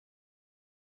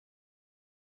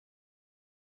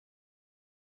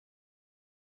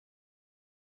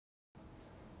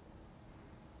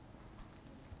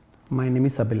My name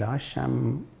is Abhilash.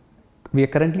 We are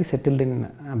currently settled in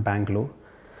Bangalore.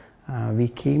 We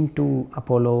came to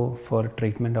Apollo for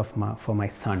treatment for my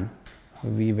son.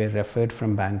 We were referred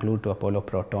from Bangalore to Apollo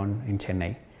Proton in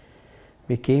Chennai.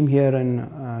 We came here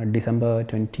in December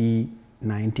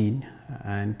 2019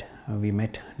 and we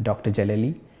met Dr.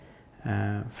 Jalali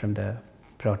from the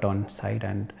Proton side,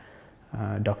 and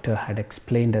doctor had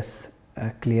explained us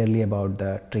clearly about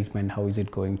the treatment, how is it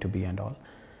going to be and all,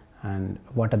 and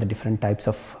what are the different types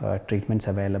of treatments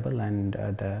available, and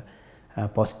the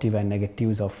positive and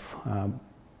negatives of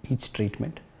each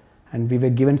treatment. And we were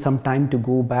given some time to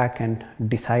go back and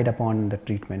decide upon the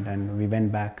treatment, and we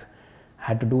went back,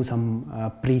 had to do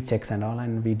some pre-checks and all,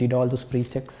 and we did all those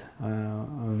pre-checks.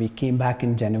 We came back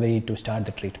in January to start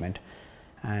the treatment,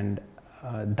 and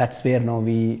that's where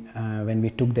when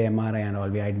we took the MRI and all,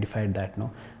 we identified that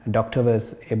doctor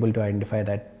was able to identify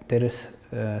that there is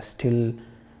still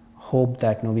hope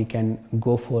that we can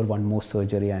go for one more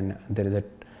surgery, and there is a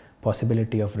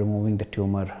possibility of removing the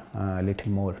tumor a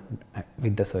little more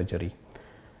with the surgery.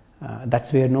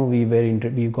 That's where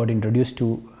we got introduced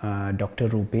to Dr.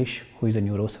 Rupesh, who is a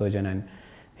neurosurgeon, and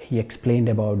he explained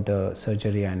about the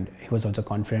surgery, and he was also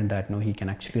confident that he can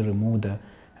actually remove the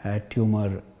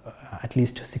tumor. At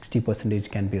least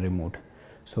 60% can be removed.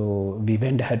 So we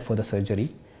went ahead for the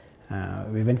surgery.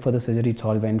 It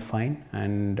all went fine,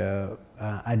 and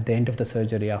at the end of the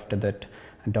surgery, after that,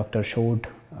 doctor showed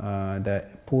the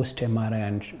post MRI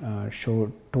and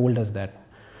told us that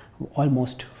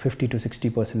almost 50 to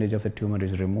 60% of the tumor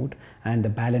is removed, and the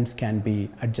balance can be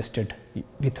adjusted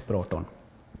with proton.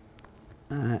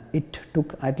 It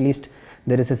took at least,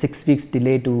 there is a 6 weeks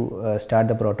delay to start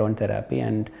the proton therapy,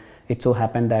 and it so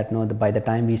happened that by the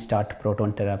time we start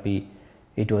proton therapy,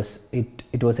 it was a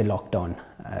lockdown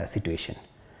situation.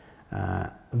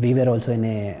 We were also in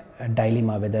a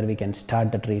dilemma whether we can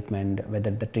start the treatment,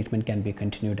 whether the treatment can be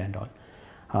continued and all.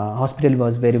 Hospital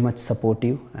was very much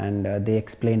supportive, and they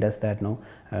explained us that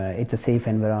it's a safe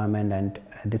environment and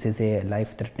this is a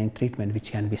life-threatening treatment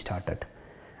which can be started.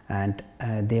 And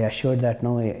they assured that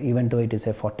even though it is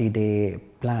a 40-day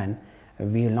plan,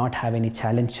 we will not have any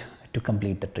challenge to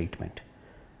complete the treatment.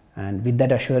 And with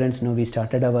that assurance, we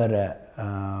started our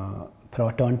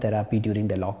proton therapy during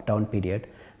the lockdown period,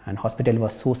 and hospital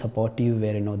was so supportive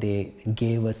where they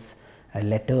gave us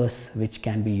letters which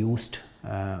can be used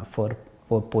for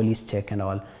police check and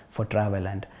all, for travel,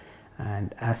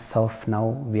 and as of now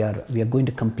we are going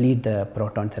to complete the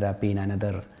proton therapy in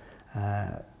another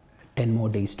 10 more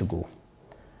days to go.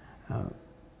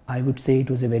 I would say it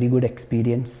was a very good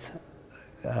experience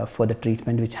for the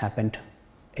treatment which happened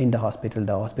in the hospital.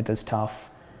 The hospital staff,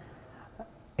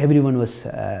 everyone was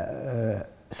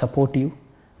supportive,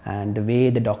 and the way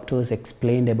the doctors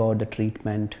explained about the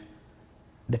treatment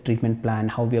plan,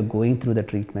 how we are going through the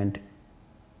treatment,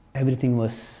 everything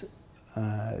was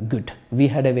good. We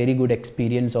had a very good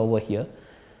experience over here.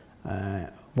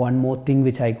 One more thing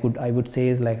which I would say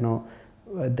is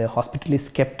the hospital is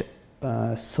kept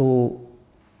so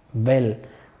well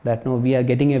that we are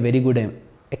getting a very good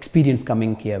experience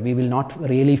coming here. We will not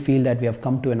really feel that we have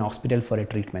come to an hospital for a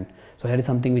treatment. So that is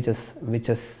something which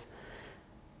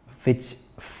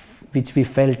we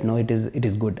felt it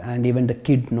is good. And even the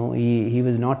kid he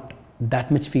was not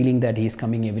that much feeling that he is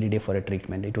coming every day for a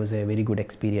treatment. It was a very good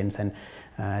experience, and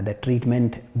the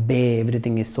treatment bay,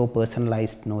 everything is so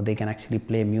personalized. They can actually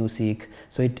play music,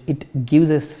 so it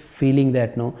gives us feeling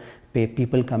that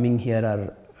people coming here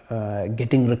are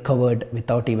getting recovered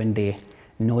without even they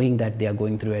knowing that they are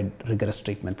going through a rigorous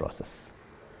treatment process.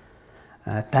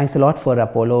 Thanks a lot for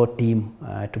Apollo team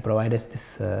to provide us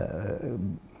this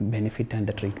benefit and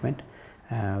the treatment.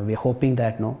 We are hoping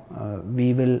that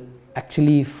we will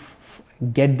actually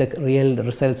get the real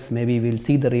results. Maybe we will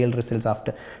see the real results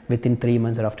within 3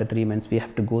 months, or after 3 months we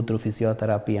have to go through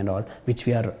physiotherapy and all, which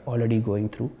we are already going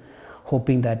through,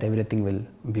 hoping that everything will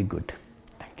be good.